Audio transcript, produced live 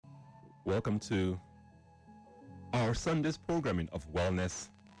Welcome to our Sunday's programming of Wellness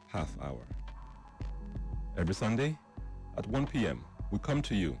Half Hour. Every Sunday at 1 p.m. we come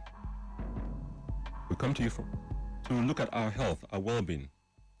to you. To look at our health, our well-being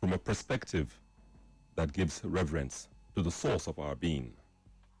from a perspective that gives reverence to the source of our being.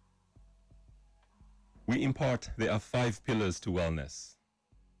 We impart there are 5 pillars to wellness: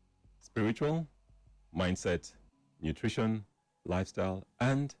 spiritual, mindset, nutrition, lifestyle,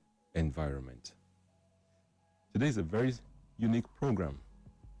 and environment. Today is a very unique program.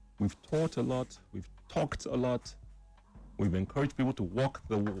 We've taught a lot, we've talked a lot, we've encouraged people to walk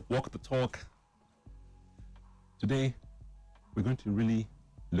the talk. Today, we're going to really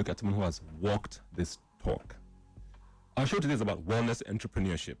look at someone who has walked this talk. Our show today is about wellness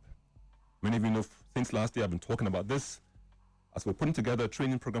entrepreneurship. Many of you know since last year I've been talking about this as we're putting together a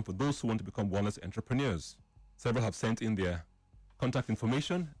training program for those who want to become wellness entrepreneurs. Several have sent in their contact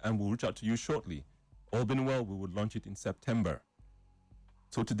information and we'll reach out to you shortly. All being well, we will launch it in September.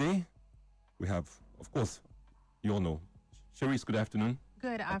 So today, we have, of course, you all know, Cherise, good afternoon.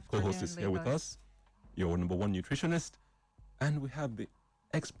 Good afternoon, co-host is here with us, your number one nutritionist. And we have the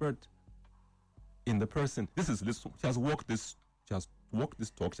expert in the person. She has walked this talk,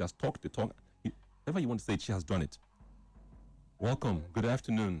 she has talked the talk. Whatever you want to say, she has done it. Welcome, good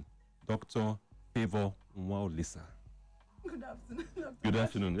afternoon, Dr. Favour Nwaolisa. Good afternoon, Dr. Good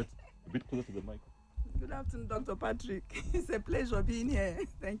afternoon. Let's a bit closer to the mic. Good afternoon, Dr. Patrick. It's a pleasure being here.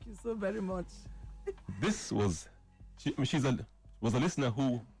 Thank you so very much. This was, she was a listener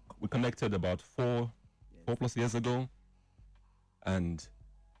who we connected about 4+ years ago, and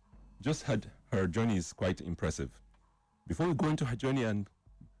just had her journey is quite impressive. Before we go into her journey and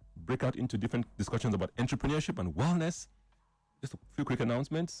break out into different discussions about entrepreneurship and wellness, just a few quick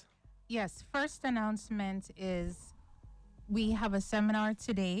announcements. Yes, first announcement is we have a seminar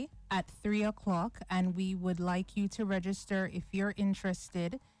today at 3 o'clock, and we would like you to register if you're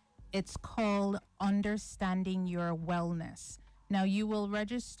interested. It's called Understanding Your Wellness. Now, you will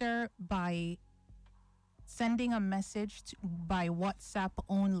register by sending a message by WhatsApp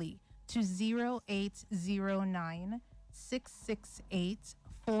only to 0809 668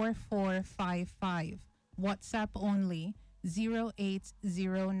 4455. WhatsApp only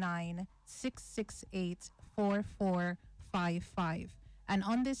 0809 668 4455. And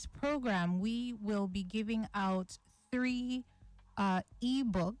on this program, we will be giving out 3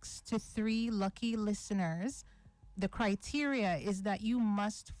 ebooks to 3 lucky listeners. The criteria is that you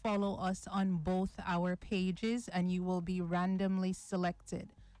must follow us on both our pages and you will be randomly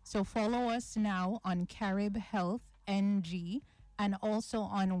selected. So follow us now on Carib Health NG and also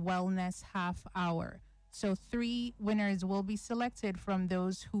on Wellness Half Hour. So 3 winners will be selected from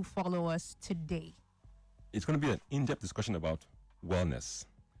those who follow us today. It's going to be an in-depth discussion about wellness,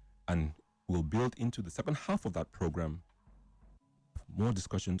 and we'll build into the second half of that program more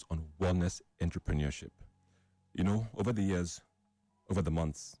discussions on wellness entrepreneurship. You know, over the years, over the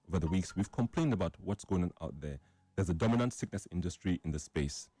months, over the weeks, we've complained about what's going on out there. There's a dominant sickness industry in the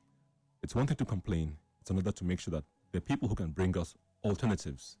space. It's one thing to complain, it's another to make sure that there are people who can bring us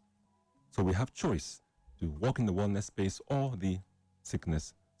alternatives. So we have choice to walk in the wellness space or the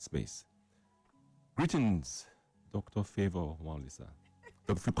sickness space. Greetings, Dr. Favour Nwaolisa.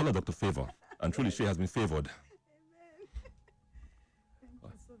 We call her Dr. Favour, and truly she has been favoured. Amen. Thank you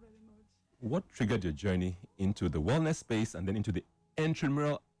so very much. What triggered your journey into the wellness space and then into the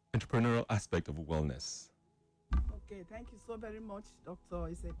entrepreneurial aspect of wellness? Okay, thank you so very much, Doctor.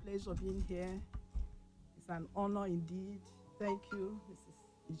 It's a pleasure being here. It's an honor indeed. Thank you,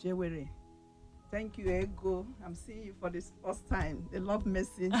 Mrs. Ijewere. Thank you, Ego. I'm seeing you for this first time. The love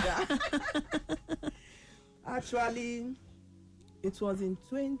messenger. Actually, it was in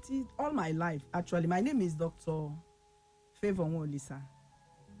all my life. Actually, my name is Dr. Favour Nwaolisa.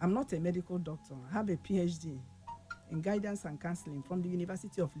 I'm not a medical doctor. I have a PhD in guidance and counseling from the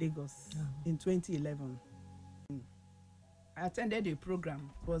University of Lagos in 2011. I attended a program.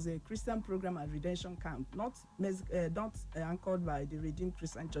 It was a Christian program at Redemption Camp, not anchored by the Redeemed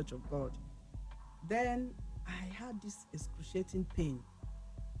Christian Church of God. Then I had this excruciating pain,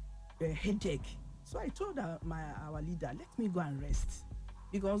 a headache. So I told our leader, let me go and rest.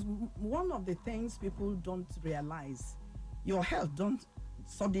 Because one of the things people don't realize, your health don't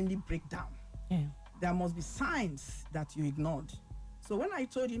suddenly break down. Yeah. There must be signs that you ignored. So when I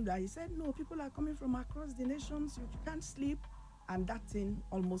told him that, he said, no, people are coming from across the nations, you can't sleep. And that thing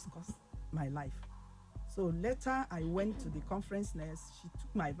almost cost my life. So later I went to the conference nurse, she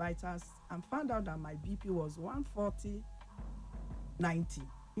took my vitals and found out that my BP was 140/90,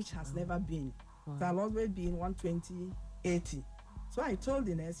 which has never been. Wow. So I've always been 120/80. So I told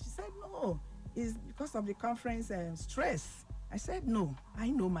the nurse. She said, no, it's because of the conference stress. I said, no, I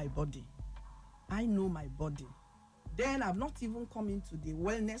know my body. I know my body. Then I've not even come into the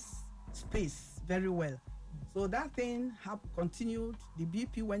wellness space very well. So that thing continued. The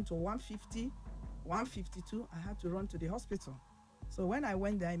BP went to 150, 152. I had to run to the hospital. So when I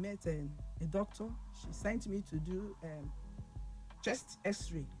went there, I met a doctor. She sent me to do chest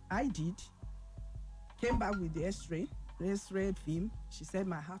x-ray. I did. Came back with the x-ray film. She said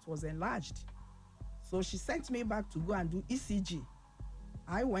my heart was enlarged. So she sent me back to go and do ECG.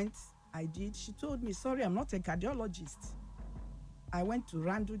 I went, I did. She told me, sorry, I'm not a cardiologist. I went to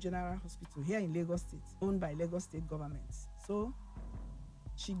Randu General Hospital here in Lagos State, owned by Lagos State government. So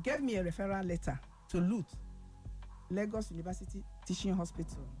she gave me a referral letter to LUTH, Lagos University Teaching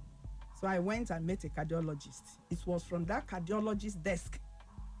Hospital. So I went and met a cardiologist. It was from that cardiologist desk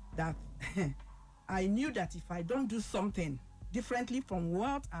that I knew that if I don't do something differently from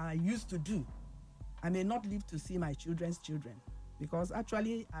what I used to do, I may not live to see my children's children. Because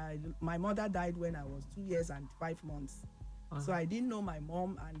actually, my mother died when I was 2 years and 5 months. So I didn't know my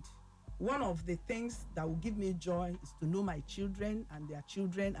mom, and one of the things that will give me joy is to know my children and their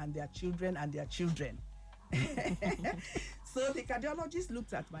children and their children and their children. So the cardiologist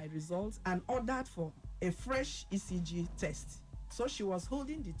looked at my results and ordered for a fresh ECG test. So she was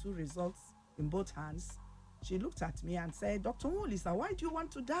holding the two results in both hands. She looked at me and said, Dr. Nwolisa, why do you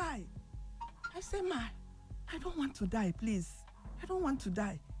want to die? I said, ma, I don't want to die, please. I don't want to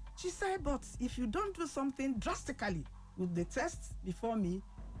die. She said, but if you don't do something drastically with the tests before me,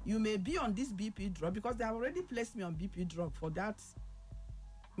 you may be on this BP drug, because they have already placed me on BP drug for that,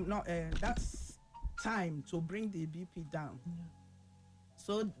 that's time to bring the BP down. Yeah.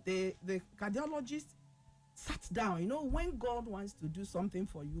 So the cardiologist sat down. You know, when God wants to do something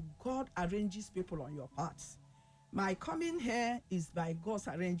for you, God arranges people on your path. My coming here is by God's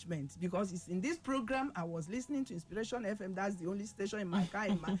arrangement, because it's in this program. I was listening to Inspiration FM. That's the only station in my car,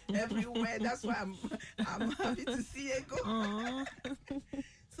 everywhere. That's why I'm happy to see you go.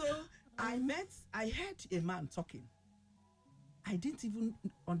 So I heard a man talking. I didn't even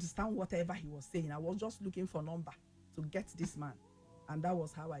understand whatever he was saying. I was just looking for a number to get this man. And that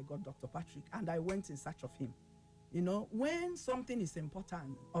was how I got Dr. Patrick. And I went in search of him. You know, when something is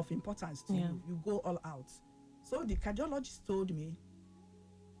of importance to you, you go all out. So the cardiologist told me,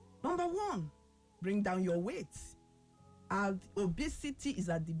 number one, bring down your weight. And obesity is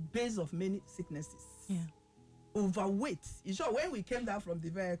at the base of many sicknesses. Yeah. Overweight. You sure, when we came down from the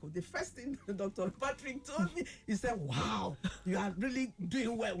vehicle, the first thing Dr. Patrick told me, he said, wow, you are really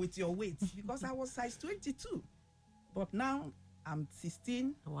doing well with your weight. Because I was size 22. But now I'm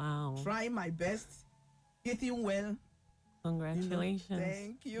 16. Wow. Trying my best, eating well. Congratulations. You know,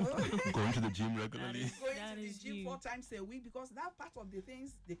 thank you. Going to the gym regularly. Going to the gym 4 times a week, because that part of the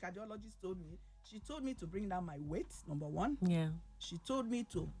things the cardiologist told me. She told me to bring down my weight, number one. Yeah. She told me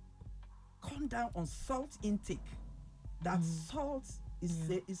to come down on salt intake. That salt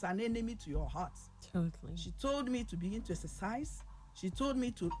is an enemy to your heart. Totally. She told me to begin to exercise. She told me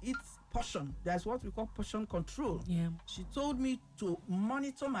to eat portion. That's what we call portion control. Yeah. She told me to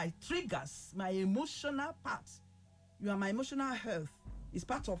monitor my triggers, my emotional part. My emotional health is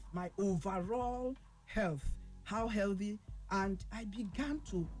part of my overall health, how healthy. And I began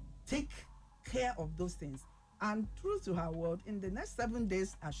to take care of those things. And true to her word, in the next 7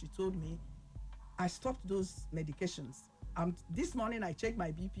 days, as she told me, I stopped those medications. This morning, I checked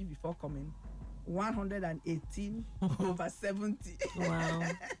my BP before coming, 118 over 70. Wow.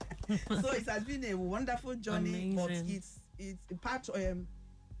 So it has been a wonderful journey. Amazing. But it's a part,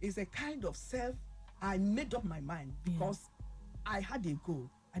 it's a kind of self. I made up my mind because I had a goal.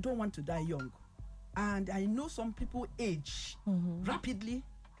 I don't want to die young. And I know some people age rapidly.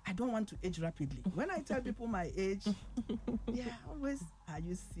 I don't want to age rapidly. When I tell people my age, always, are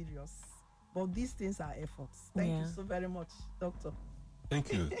you serious? But these things are efforts. Thank you so very much, Doctor.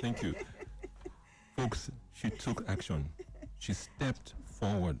 Thank you. Thank you. Folks, she took action. She stepped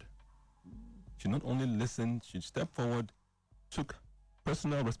forward. She not only listened, she stepped forward, took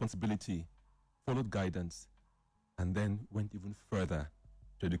personal responsibility, followed guidance, and then went even further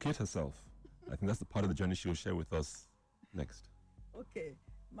to educate herself. I think that's the part of the journey she will share with us next. Okay.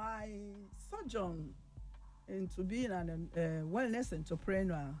 My sojourn into being a wellness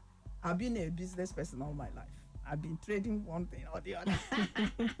entrepreneur, I've been a business person all my life. I've been trading one thing or the other.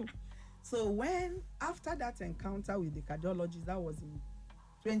 So after that encounter with the cardiologist, that was in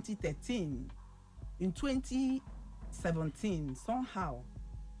 2013, in 2017, somehow,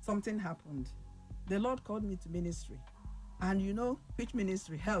 something happened. The Lord called me to ministry. And you know, which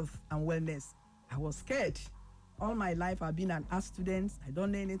ministry? Health and wellness. I was scared All my life, I've been an art student. I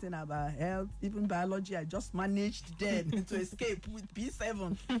don't know anything about health, even biology. I just managed then to escape with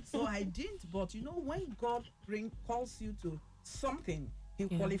P7. So I didn't. But you know, when God calls you to something, He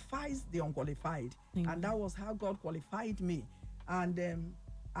qualifies the unqualified. And that was how God qualified me. And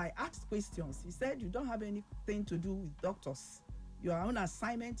I asked questions. He said, you don't have anything to do with doctors. Your own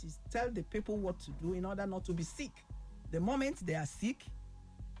assignment is tell the people what to do in order not to be sick. The moment they are sick,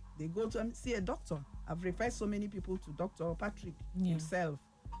 they go to see a doctor. I've referred so many people to Dr. Patrick himself.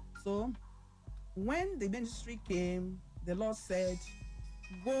 So when the ministry came, the Lord said,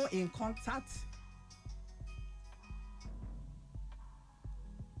 go in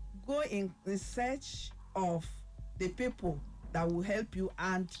search of the people that will help you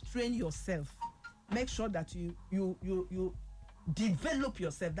and train yourself. Make sure that you develop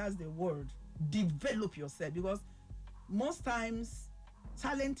yourself. That's the word. Develop yourself. Because most times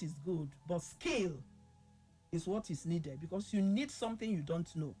talent is good, but skill is what is needed, because you need something you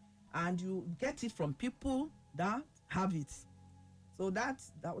don't know, and you get it from people that have it. So that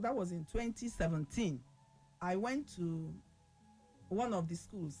was in 2017. I went to one of the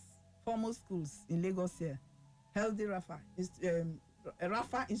schools, formal schools in Lagos here, Healthy Rafa,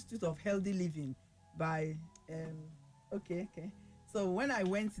 Rafa Institute of Healthy Living by okay. So when I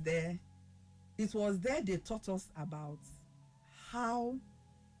went there, it was there they taught us about how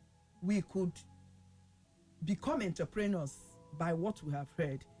we could become entrepreneurs by what we have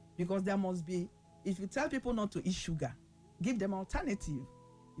heard. Because there must be, if you tell people not to eat sugar, give them alternative.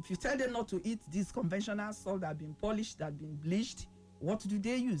 If you tell them not to eat this conventional salt that have been polished, that have been bleached, what do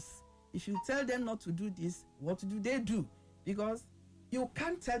they use? If you tell them not to do this, what do they do? Because you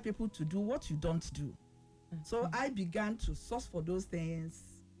can't tell people to do what you don't do. So I began to source for those things.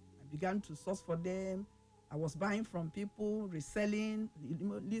 I began to source for them. I was buying from people, reselling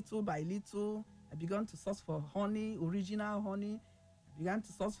little by little. I began to source for honey, original honey. I began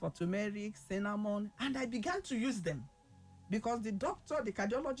to source for turmeric, cinnamon, and I began to use them. Because the doctor, the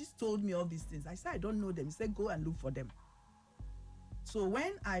cardiologist told me all these things. I said, I don't know them. He said, go and look for them. So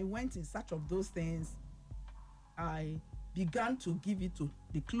when I went in search of those things, I began to give it to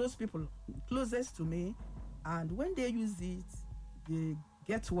the close people, closest to me. And when they use it, they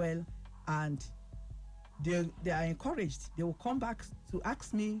get well, and they are encouraged. They will come back to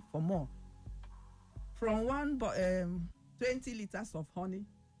ask me for more. From 20 liters of honey,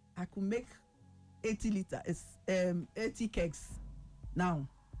 I could make 80 cakes. Now,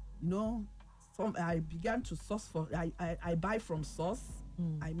 you know, I began to source for, I buy from source.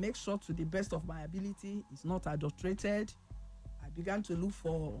 I make sure to the best of my ability it's not adulterated. I began to look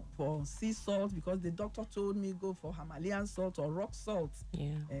for sea salt, because the doctor told me go for Himalayan salt or rock salt.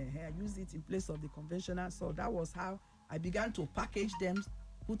 I use it in place of the conventional salt. That was how I began to package them,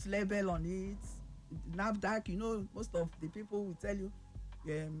 put label on it. NAFDAC, you know, most of the people will tell you,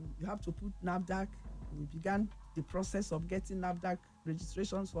 you have to put NAFDAC. We began the process of getting NAFDAC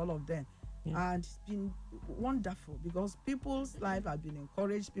registrations for all of them. And it's been wonderful, because people's life have been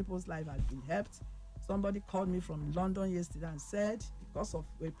encouraged, people's life has been helped. Somebody called me from London yesterday and said, because of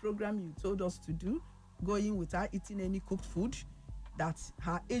a program you told us to do, going without eating any cooked food, that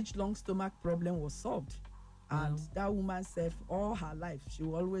her age-long stomach problem was solved. And that woman said all her life, she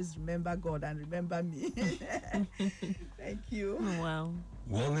will always remember God and remember me. Thank you. Oh, wow.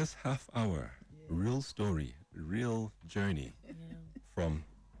 Wellness Half Hour. Real story, real journey. From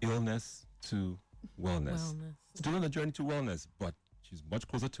illness to wellness. Still on the journey to wellness, but she's much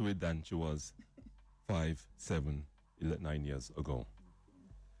closer to it than she was 5, 7, 9 years ago.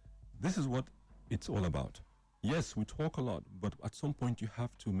 This is what it's all about. Yes, we talk a lot, but at some point you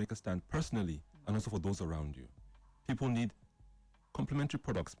have to make a stand personally and also for those around you. People need complementary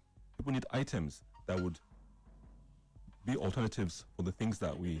products. People need items that would be alternatives for the things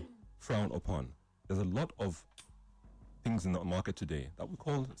that we frown upon. There's a lot of things in the market today that we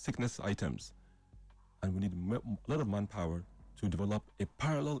call sickness items. And we need a lot of manpower to develop a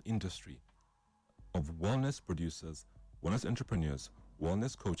parallel industry of wellness producers, wellness entrepreneurs,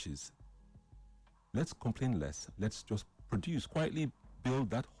 wellness coaches. Let's complain less. Let's just produce, quietly build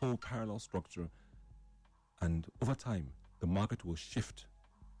that whole parallel structure. And over time, the market will shift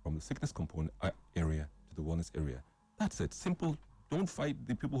from the sickness component area to the wellness area. That's it. Simple. Don't fight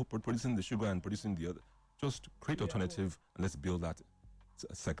the people who are producing the sugar and producing the other. Just create alternative and let's build that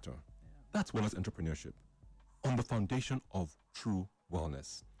sector. That's wellness entrepreneurship on the foundation of true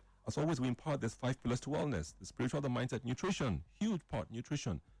wellness. As always, we impart there's 5 pillars to wellness: the spiritual, the mindset, nutrition, huge part,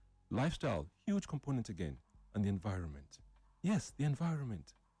 nutrition, lifestyle, huge component again, and the environment. Yes, the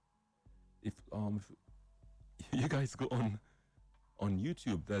environment. If you guys go on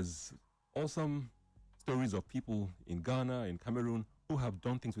YouTube, there's awesome stories of people in Ghana, in Cameroon, who have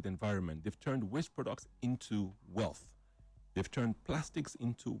done things with the environment. They've turned waste products into wealth. They've turned plastics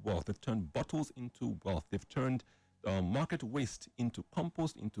into wealth. They've turned bottles into wealth. They've turned market waste into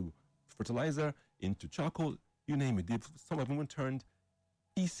compost, into fertilizer, into charcoal, you name it. Some have even turned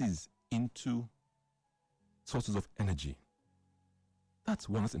pieces into sources of energy. That's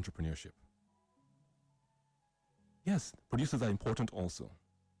wellness entrepreneurship. Yes, producers are important also.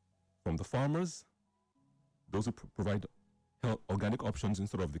 From the farmers, those who provide organic options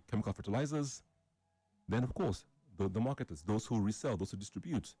instead of the chemical fertilizers, then of course, the marketers, those who resell, those who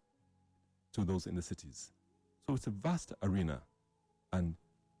distribute to those in the cities. So it's a vast arena, and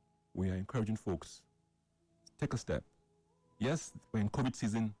we are encouraging folks, take a step. Yes, we're in COVID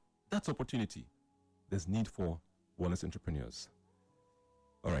season, that's opportunity. There's need for wellness entrepreneurs.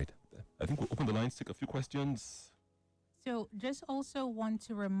 All right, I think we'll open the lines, take a few questions. So, just also want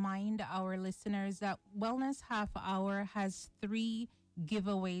to remind our listeners that Wellness Half Hour has 3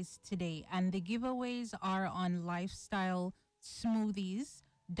 giveaways today, and the giveaways are on lifestyle smoothies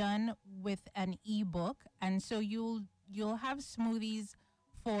done with an ebook. And so you'll have smoothies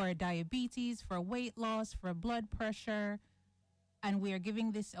for diabetes, for weight loss, for blood pressure, and we are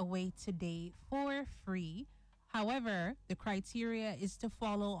giving this away today for free. However, the criteria is to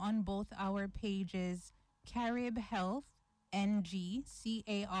follow on both our pages, Carib Health NG,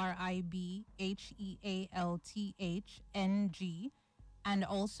 CaribHealth NG, and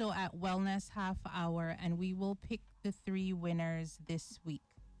also at Wellness Half Hour, and we will pick the 3 winners this week.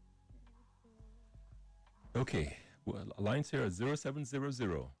 Okay, well, lines here are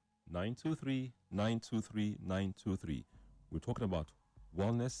 0700-923-923-923. We're talking about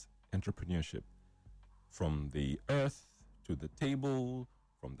wellness entrepreneurship. From the earth to the table,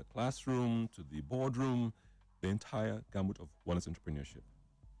 from the classroom to the boardroom, the entire gamut of wellness entrepreneurship.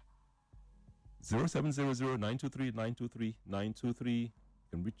 0700-923-923-923. You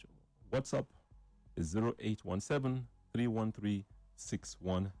can reach WhatsApp is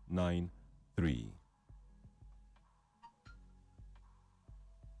 0817-313-6193.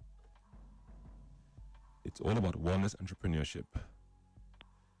 It's all about wellness entrepreneurship.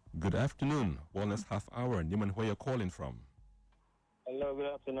 Good afternoon, Wellness Half Hour. Name and where you're calling from. Hello, good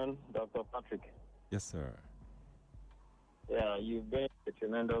afternoon, Dr. Patrick. Yes, sir. Yeah, you've been a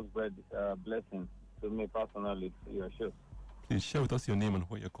tremendous blessing to me personally to your show. Please share with us your name and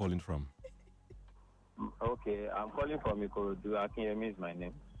where you're calling from. Okay, I'm calling from Ikorodu. Akinyemi is my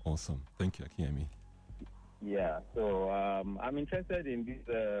name. Awesome. Thank you, Akinyemi. Yeah, so I'm interested in this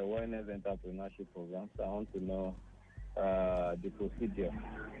wellness entrepreneurship program, so I want to know the procedure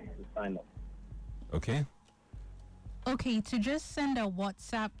to sign up. Okay. Okay, to just send a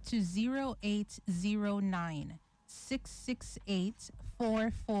WhatsApp to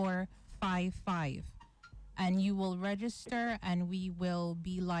 0809-668-4455, and you will register, and we will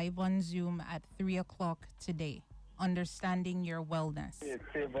be live on Zoom at 3 o'clock today. Understanding your wellness.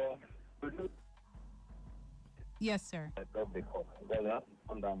 Yes, sir. I love the call because I have to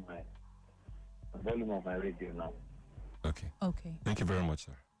turn down my volume of my radio now. Okay. Okay. Thank you very much,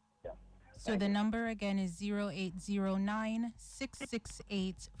 sir. Yeah. So the number again is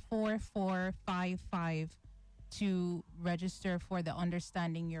 0809-668-4455 to register for the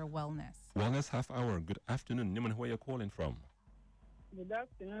Understanding Your Wellness. Wellness Half Hour. Good afternoon. Name and where you're calling from. Good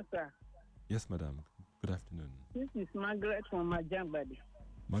afternoon, sir. Yes, madam. Good afternoon. This is Margaret from Majangbadi.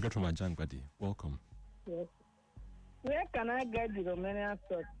 Margaret from Majangbadi. Welcome. Yes. Where can I get the Romanian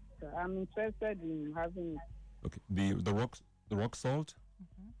salt? Sir? I'm interested in having it. Okay. The rock salt.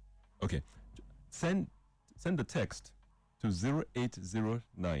 Mm-hmm. Okay. Send the text to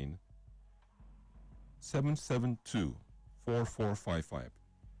 0809 772 4455.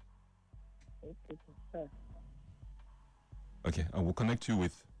 Okay, sir. Okay, I will connect you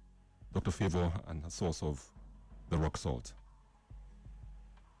with Dr. Favor and the source of the rock salt.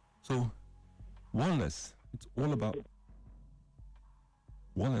 So, wellness, it's all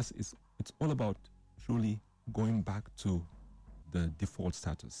about truly going back to the default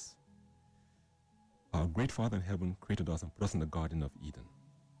status. Our great Father in heaven created us and put us in the Garden of Eden.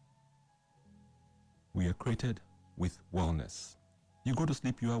 We are created with wellness. You go to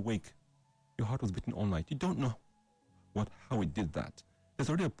sleep, you are awake. Your heart was beating all night. You don't know how it did that. There's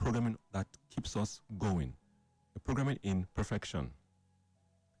already a programming that keeps us going. A programming in perfection.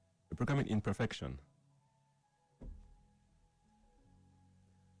 A programming in perfection.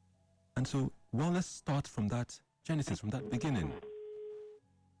 And so wellness starts from that genesis, from that beginning.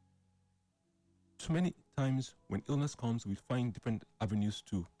 Too many times when illness comes, we find different avenues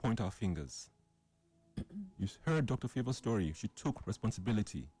to point our fingers. You heard Dr. Favor's story. She took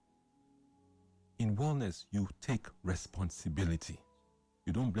responsibility In wellness, you take responsibility.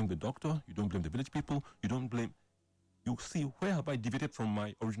 You don't blame the doctor, you don't blame the village people, you don't blame. You see, where have I deviated from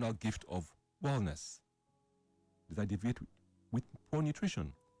my original gift of wellness? Did I deviate with poor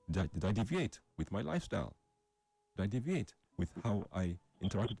nutrition? Did I deviate with my lifestyle? Did I deviate with how I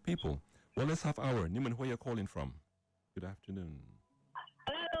interact with people? Wellness Half Hour. Neiman, where are you calling from? Good afternoon.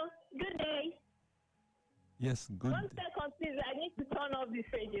 Hello, good day. Yes, good. 1 second, please. I need to turn off this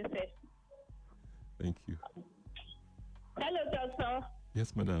radio set. Thank you. Hello, doctor.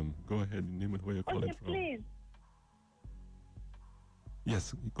 Yes, madam. Go ahead, Neiman, where are you calling Okay, from? please.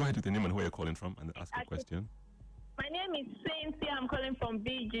 Yes, go ahead with the name and where you're calling from and ask a question. My name is Cynthia. I'm calling from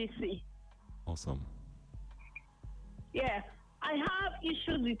BGC. Awesome. Yeah, I have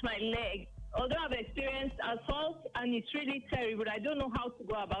issues with my leg. Although I've experienced assault and it's really terrible, I don't know how to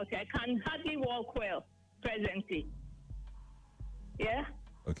go about it. I can hardly walk well presently. Yeah?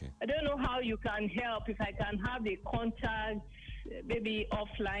 Okay. I don't know how you can help, if I can have a contact, maybe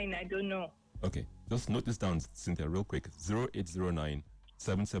offline, I don't know. Okay. Just note this down, Cynthia, real quick. 0809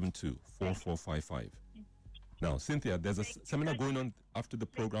 772 4455. Now, Cynthia, there's a seminar going on after the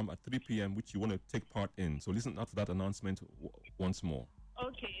program at 3 p.m. which you want to take part in. So listen out for that announcement once more.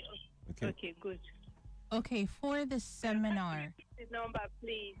 Okay, good. Okay, for the seminar. The number,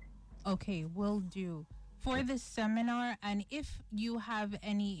 please. Okay, will do. For the seminar, and if you have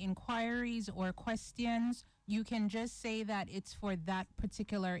any inquiries or questions, you can just say that it's for that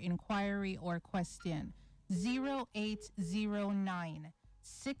particular inquiry or question. 0809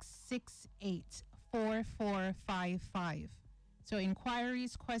 668 4455. So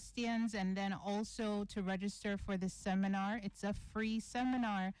inquiries, questions, and then also to register for the seminar. It's a free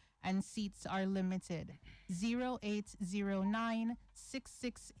seminar and seats are limited. 0809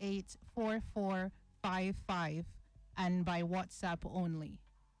 668 4455 and by WhatsApp only.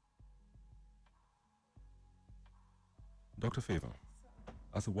 Dr. Favor,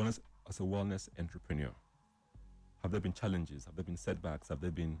 as a wellness entrepreneur, have there been challenges? Have there been setbacks? Have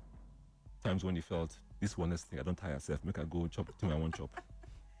there been times when you felt this wellness thing, I don't tire myself, make I go chop the thing I want chop?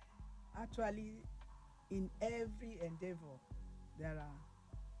 Actually, in every endeavor, there are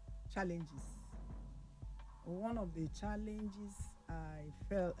challenges. One of the challenges I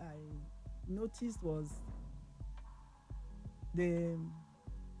noticed was the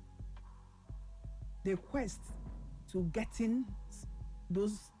quest to getting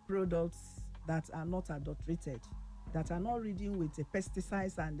those products that are not adulterated, that are not ridden with the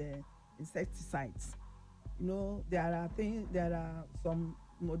pesticides and the insecticides. You know, there are some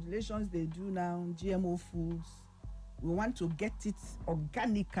modulations they do now, GMO foods. We want to get it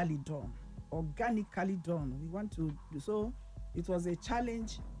organically done. We want to do so. It was a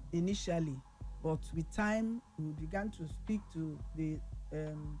challenge initially, but with time we began to speak to the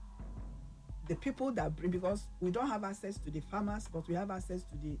people that bring, because we don't have access to the farmers, but we have access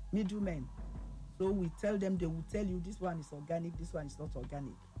to the middlemen. So we tell them, they will tell you this one is organic, this one is not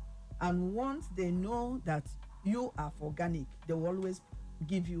organic. And once they know that you are for organic, they will always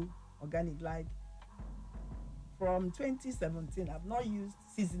give you organic. Like from 2017, I've not used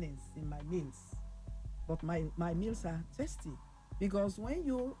seasonings in my meals, but my meals are tasty, because when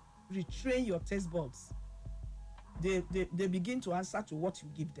you retrain your taste buds, they begin to answer to what you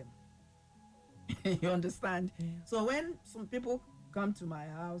give them. You understand? Yeah. So when some people come to my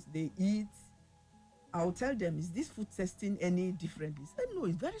house, they eat, I'll tell them, is this food tasting any differently? They say, no,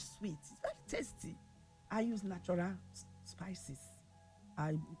 it's very sweet, it's very tasty. I use natural spices.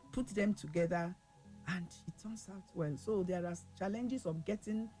 I put them together and it turns out well. So there are challenges of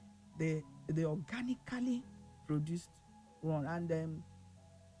getting the organically produced one. And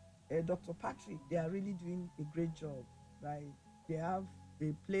Dr. Patrick, they are really doing a great job. Right? They have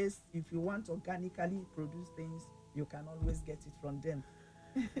a place, if you want organically produced things, you can always get it from them.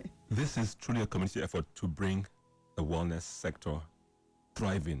 This is truly a community effort to bring the wellness sector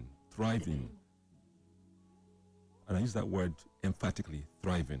thriving. And I use that word emphatically,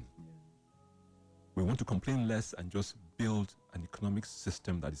 thriving. Yeah. We want to complain less and just build an economic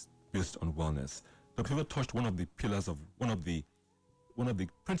system that is based on wellness. Dr. Favor touched one of the pillars of one of the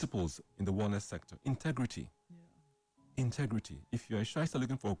principles in the wellness sector: integrity. Yeah. Integrity. If you're a shyster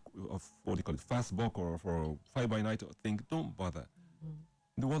looking for what they call it, fast buck or for a fly-by-night thing, don't bother. Mm-hmm.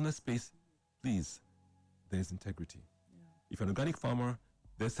 In the wellness space, please, there is integrity. Yeah. If you're an organic farmer,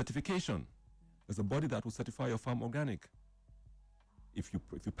 there's certification. Yeah. There's a body that will certify your farm organic. If you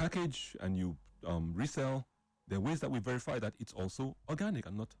package and you resell, there are ways that we verify that it's also organic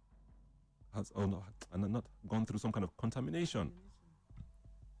and not gone through some kind of contamination.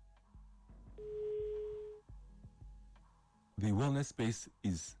 The wellness space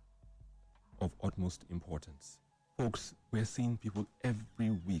is of utmost importance. Folks, we're seeing people every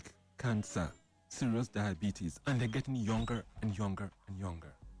week, cancer, serious diabetes, and they're getting younger and younger and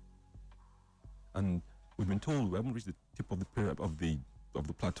younger. And we've been told we haven't reached the tip of the pyramid of the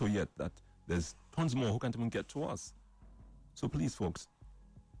plateau yet, that there's tons more who can't even get to us. So please, folks,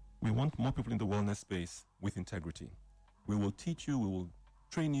 we want more people in the wellness space with integrity. We will teach you, we will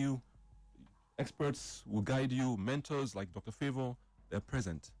train you, experts will guide you, mentors like Dr. Favor, they're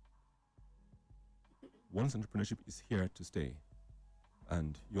present. Wellness entrepreneurship is here to stay.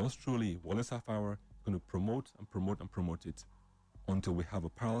 And yours truly, Wellness Half Hour, is going to promote and promote and promote it until we have a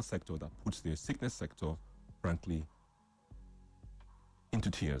parallel sector that puts the sickness sector, frankly, into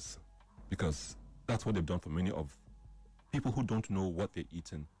tears. Because that's what they've done for many of people who don't know what they're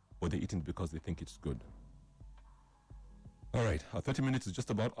eating, or they're eating because they think it's good. All right, our 30 minutes is just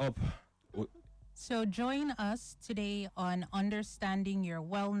about up. So join us today on Understanding Your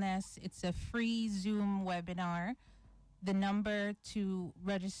Wellness. It's a free Zoom webinar. The number to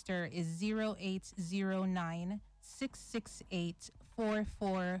register is 0809 668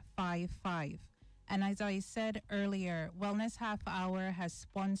 4455. And as I said earlier, Wellness Half Hour has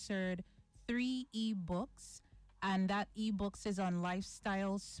sponsored 3 ebooks, and that ebooks is on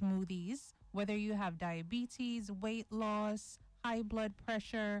lifestyle smoothies. Whether you have diabetes, weight loss, high blood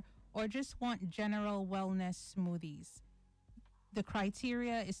pressure, or just want general wellness smoothies. The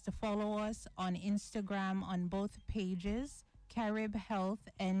criteria is to follow us on Instagram on both pages, Carib Health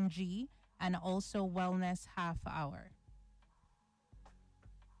NG, and also Wellness Half Hour.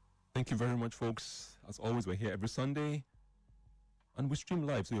 Thank you very much, folks. As always, we're here every Sunday, and we stream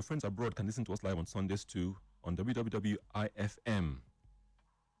live, so your friends abroad can listen to us live on Sundays too on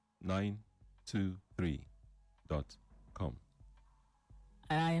www.ifm923.com.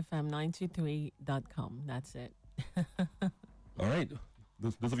 At ifm923.com. That's it. All right.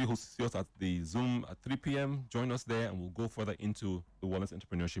 Those of you who see us at the Zoom at 3 p.m., join us there and we'll go further into the wellness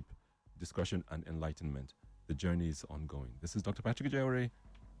entrepreneurship discussion and enlightenment. The journey is ongoing. This is Dr. Patrick Jawari.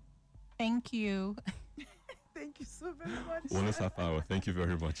 Thank you. Thank you so very much. Wellness Half Hour. Thank you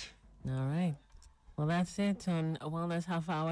very much. All right. Well, that's it on Wellness Half Hour.